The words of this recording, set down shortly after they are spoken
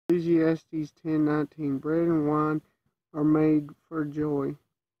Ecclesiastes 10:19. Bread and wine are made for joy,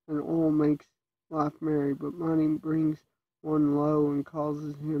 and oil makes life merry, but money brings one low and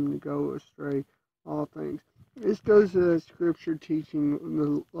causes him to go astray all things. This goes to that scripture teaching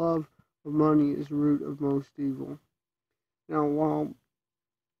the love of money is the root of most evil. Now, while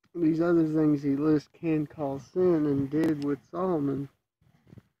these other things he lists can cause sin and did with Solomon,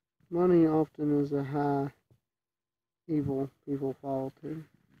 money often is a high evil people fall to.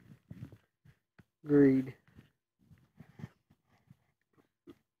 Greed.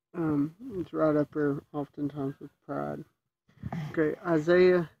 It's right up there oftentimes with pride. Okay,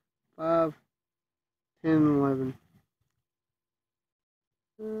 Isaiah 5, 10, and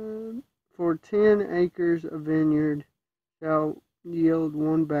 11. For 10 acres of vineyard shall yield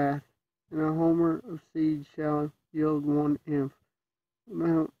one bath, and a homer of seed shall yield one imph.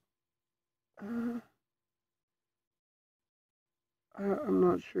 Now, I'm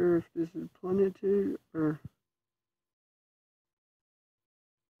not sure if this is plenitude or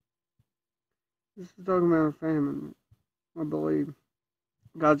this is talking about a famine. I believe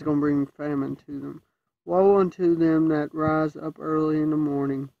God's going to bring famine to them. Woe unto them that rise up early in the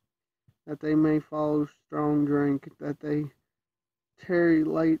morning, that they may follow strong drink, that they tarry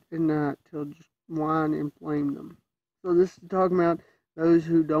late at night till wine inflame them. So this is talking about those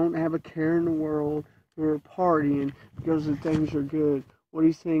who don't have a care in the world, who are partying because the things are good. What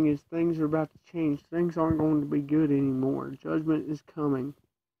he's saying is things are about to change. Things aren't going to be good anymore. Judgment is coming.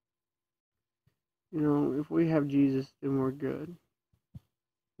 You know, if we have Jesus, then we're good.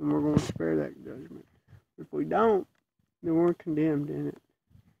 And we're going to spare that judgment. If we don't, then we're condemned in it.